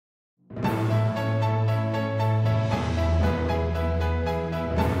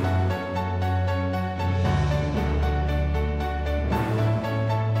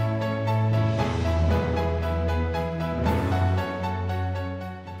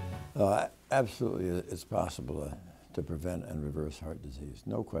Absolutely, it's possible to prevent and reverse heart disease,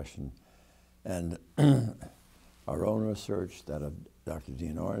 no question. And our own research, that of Dr.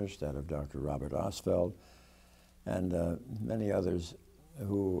 Dean Ornish, that of Dr. Robert Ostfeld, and many others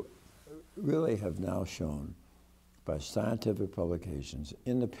who really have now shown by scientific publications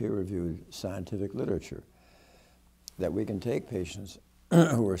in the peer-reviewed scientific literature that we can take patients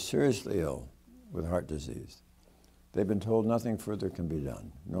who are seriously ill with heart disease. They've been told nothing further can be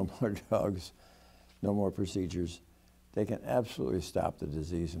done. No more drugs, no more procedures. They can absolutely stop the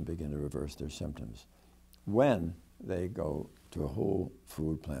disease and begin to reverse their symptoms when they go to a whole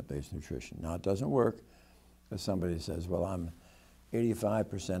food, plant-based nutrition. Now, it doesn't work if somebody says, well, I'm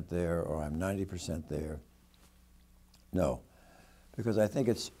 85% there or I'm 90% there. No, because I think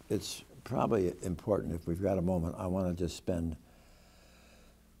it's probably important, if we've got a moment, I want to just spend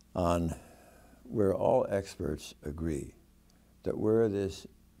on where all experts agree that where this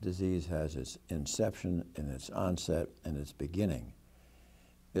disease has its inception and its onset and its beginning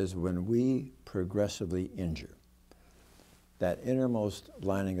is when we progressively injure that innermost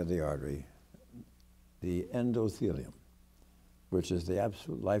lining of the artery, the endothelium, which is the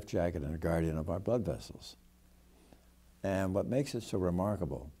absolute life jacket and guardian of our blood vessels. And what makes it so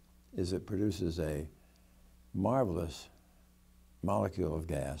remarkable is it produces a marvelous molecule of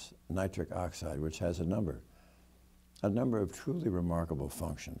gas, nitric oxide, which has a number of truly remarkable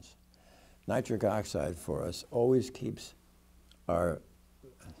functions. Nitric oxide for us always keeps our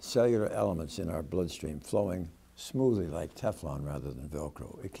cellular elements in our bloodstream flowing smoothly like Teflon rather than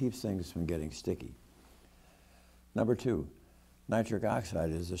Velcro. It keeps things from getting sticky. Number two, nitric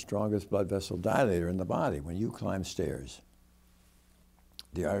oxide is the strongest blood vessel dilator in the body. When you climb stairs,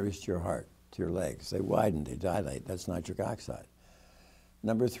 the arteries to your heart, to your legs, they widen, they dilate. That's nitric oxide.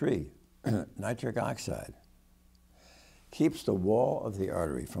 Number three, nitric oxide keeps the wall of the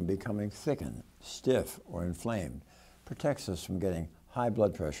artery from becoming thickened, stiff, or inflamed, protects us from getting high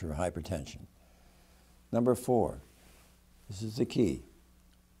blood pressure or hypertension. Number four, this is the key,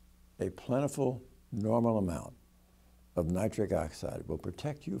 a plentiful, normal amount of nitric oxide will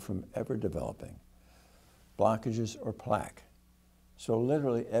protect you from ever developing blockages or plaque. So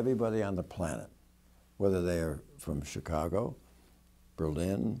literally everybody on the planet, whether they are from Chicago,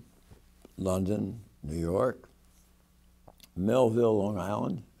 Berlin, London, New York, Melville, Long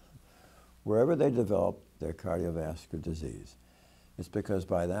Island, wherever they develop their cardiovascular disease, it's because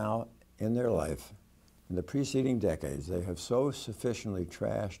by now in their life, in the preceding decades, they have so sufficiently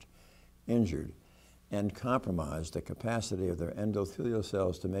trashed, injured, and compromised the capacity of their endothelial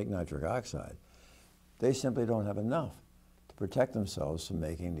cells to make nitric oxide. They simply don't have enough to protect themselves from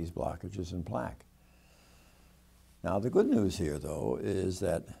making these blockages and plaque. Now, the good news here, though, is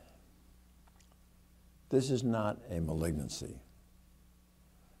that this is not a malignancy.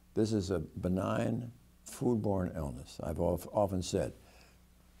 This is a benign foodborne illness. I've often said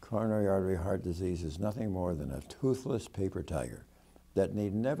coronary artery heart disease is nothing more than a toothless paper tiger that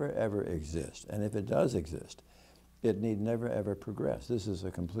need never, ever exist. And if it does exist, it need never, ever progress. This is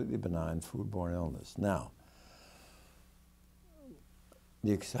a completely benign foodborne illness. Now,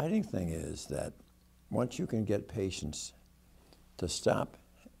 the exciting thing is that once you can get patients to stop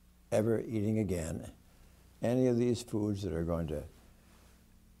ever eating again any of these foods that are going to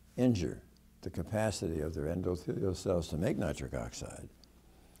injure the capacity of their endothelial cells to make nitric oxide,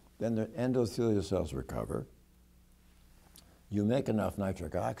 then the endothelial cells recover. You make enough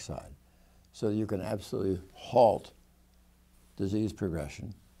nitric oxide so that you can absolutely halt disease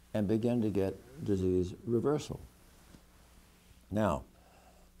progression and begin to get disease reversal. Now,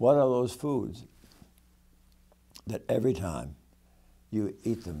 what are those foods that every time you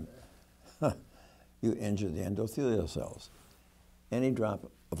eat them, you injure the endothelial cells? Any drop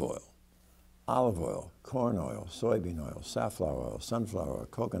of oil, olive oil, corn oil, soybean oil, safflower oil, sunflower oil,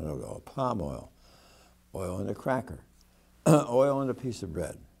 coconut oil, palm oil, oil in a cracker, oil in a piece of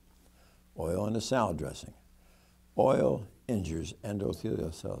bread, oil in a salad dressing. Oil injures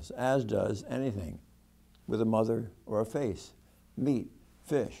endothelial cells, as does anything with a mother or a face. Meat,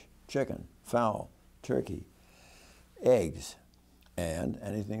 fish, chicken, fowl, turkey, eggs, and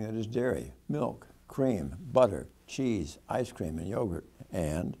anything that is dairy, milk, cream, butter, cheese, ice cream, and yogurt,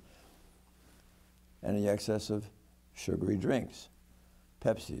 and any excess of sugary drinks,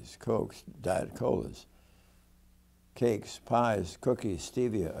 Pepsis, Cokes, Diet Colas, cakes, pies, cookies,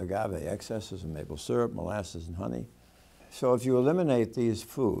 stevia, agave, excesses of maple syrup, molasses, and honey. So if you eliminate these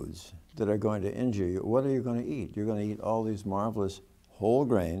foods that are going to injure you, what are you going to eat? You're going to eat all these marvelous whole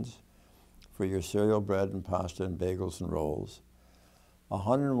grains for your cereal, bread, and pasta, and bagels, and rolls,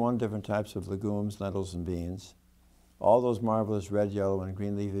 101 different types of legumes, lentils, and beans, all those marvelous red, yellow, and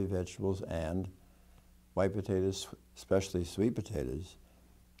green leafy vegetables and white potatoes, especially sweet potatoes,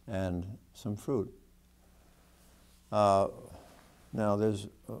 and some fruit. Now, there's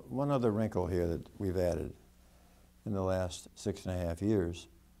one other wrinkle here that we've added in the last 6.5 years,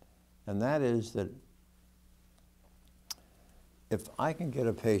 and that is that if I can get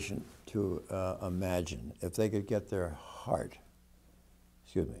a patient to imagine if they could get their heart,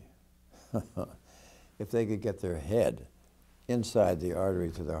 excuse me, if they could get their head inside the artery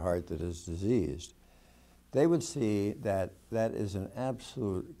to their heart that is diseased, they would see that that is an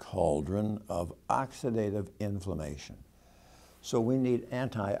absolute cauldron of oxidative inflammation. So we need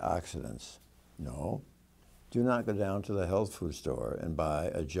antioxidants. No, do not go down to the health food store and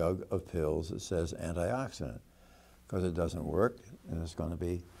buy a jug of pills that says antioxidant, because it doesn't work and it's going to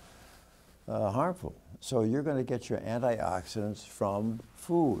be harmful. So you're going to get your antioxidants from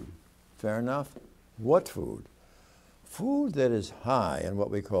food. Fair enough? What food? Food that is high in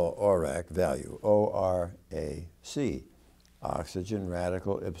what we call ORAC value, O-R-A-C, oxygen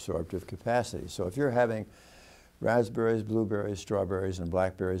radical absorptive capacity. So if you're having raspberries, blueberries, strawberries, and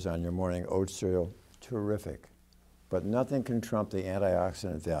blackberries on your morning oat cereal, terrific. But nothing can trump the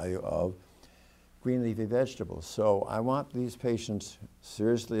antioxidant value of green leafy vegetables. So I want these patients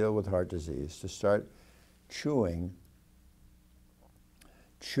seriously ill with heart disease to start chewing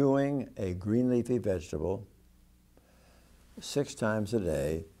a green leafy vegetable 6 times a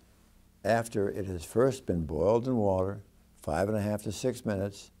day after it has first been boiled in water, 5.5 to 6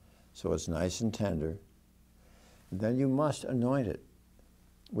 minutes, so it's nice and tender. And then you must anoint it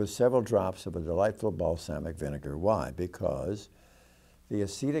with several drops of a delightful balsamic vinegar. Why? Because the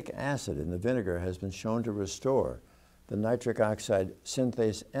acetic acid in the vinegar has been shown to restore the nitric oxide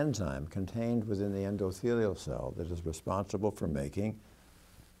synthase enzyme contained within the endothelial cell that is responsible for making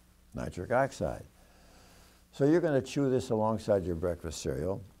nitric oxide. So you're going to chew this alongside your breakfast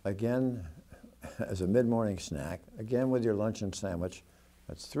cereal, again as a mid-morning snack, again with your lunch and sandwich,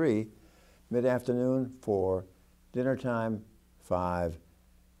 that's 3, mid-afternoon 4, dinner time 5,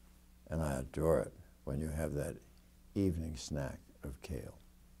 and I adore it when you have that evening snack of kale.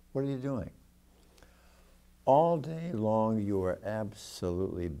 What are you doing? All day long you are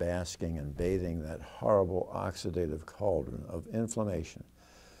absolutely basking and bathing that horrible oxidative cauldron of inflammation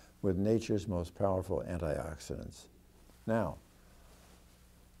with nature's most powerful antioxidants. Now,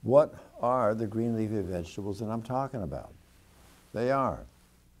 what are the green leafy vegetables that I'm talking about? They are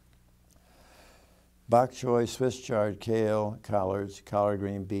bok choy, Swiss chard, kale, collards, collard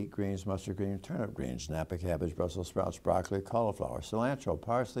green, beet greens, mustard green, turnip greens, Napa cabbage, Brussels sprouts, broccoli, cauliflower, cilantro,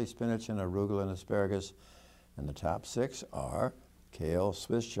 parsley, spinach, and arugula and asparagus. And the top 6 are kale,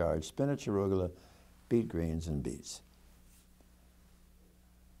 Swiss chard, spinach, arugula, beet greens, and beets.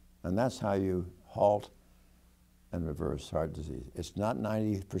 And that's how you halt and reverse heart disease. It's not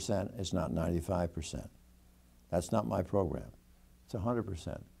 90%, it's not 95%. That's not my program. It's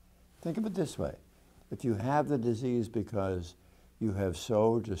 100%. Think of it this way. If you have the disease because you have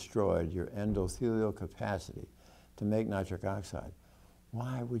so destroyed your endothelial capacity to make nitric oxide,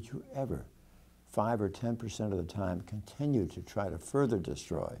 why would you ever, 5 or 10% of the time, continue to try to further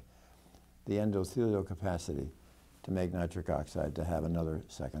destroy the endothelial capacity to make nitric oxide to have another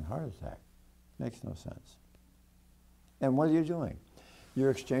second heart attack? Makes no sense. And what are you doing?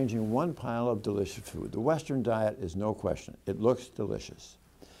 You're exchanging one pile of delicious food. The Western diet is no question. It looks delicious.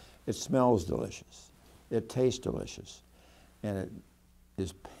 It smells delicious. It tastes delicious. And it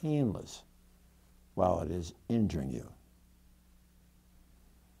is painless while it is injuring you.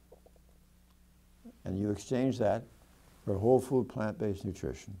 And you exchange that for whole food plant-based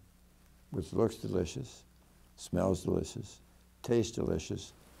nutrition, which looks delicious, smells delicious, tastes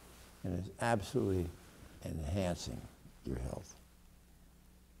delicious, and is absolutely enhancing your health.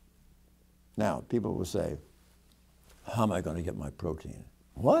 Now, people will say, how am I going to get my protein?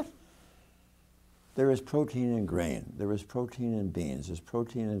 What? There is protein in grain. There is protein in beans. There's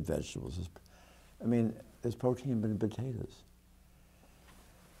protein in vegetables. There's protein in potatoes.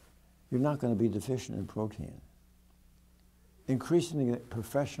 You're not going to be deficient in protein. Increasingly,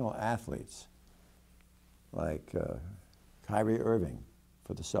 professional athletes like Kyrie Irving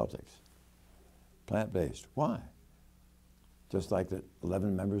for the Celtics, plant-based. Why? Just like the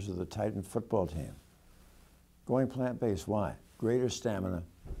 11 members of the Titan football team. Going plant-based, why? Greater stamina,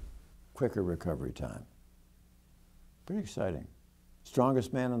 quicker recovery time. Pretty exciting.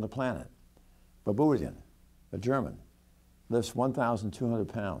 Strongest man on the planet, Baboulian, a German, lifts 1,200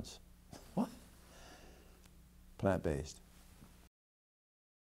 pounds. What? Plant-based.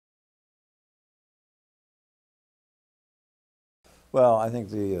 Well, I think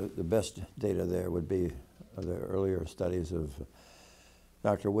the best data there would be the earlier studies of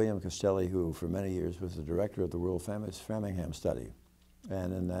Dr. William Castelli, who for many years was the director of the world famous Framingham study.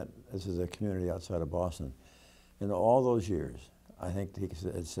 And in that, this is a community outside of Boston. In all those years, I think he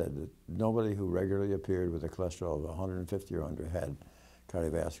had said that nobody who regularly appeared with a cholesterol of 150 or under had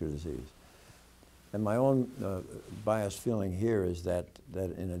cardiovascular disease. And my own biased feeling here is that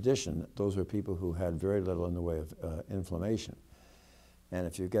in addition, those are people who had very little in the way of inflammation. And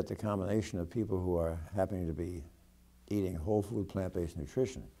if you get the combination of people who are happening to be eating whole food plant-based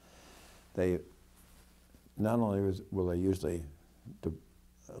nutrition, they not only will they usually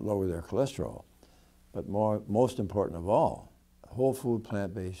lower their cholesterol, but most important of all, whole food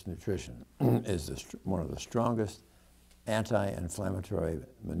plant-based nutrition is one of the strongest anti-inflammatory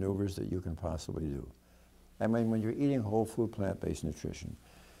maneuvers that you can possibly do. I mean, when you're eating whole food plant-based nutrition,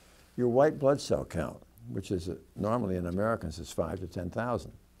 your white blood cell count, which is normally in Americans is 5,000 to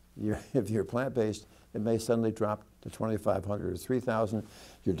 10,000. If you're plant-based, it may suddenly drop to 2,500 or 3,000.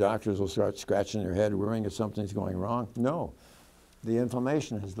 Your doctors will start scratching their head, worrying if something's going wrong. No, the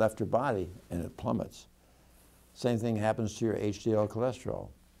inflammation has left your body and it plummets. Same thing happens to your HDL cholesterol.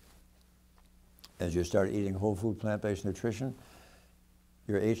 As you start eating whole food plant-based nutrition,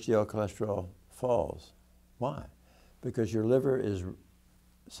 your HDL cholesterol falls. Why? Because your liver is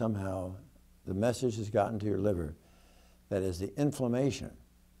somehow, the message has gotten to your liver that as the inflammation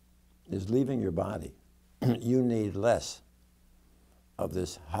is leaving your body, you need less of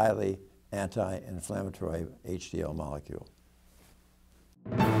this highly anti-inflammatory HDL molecule.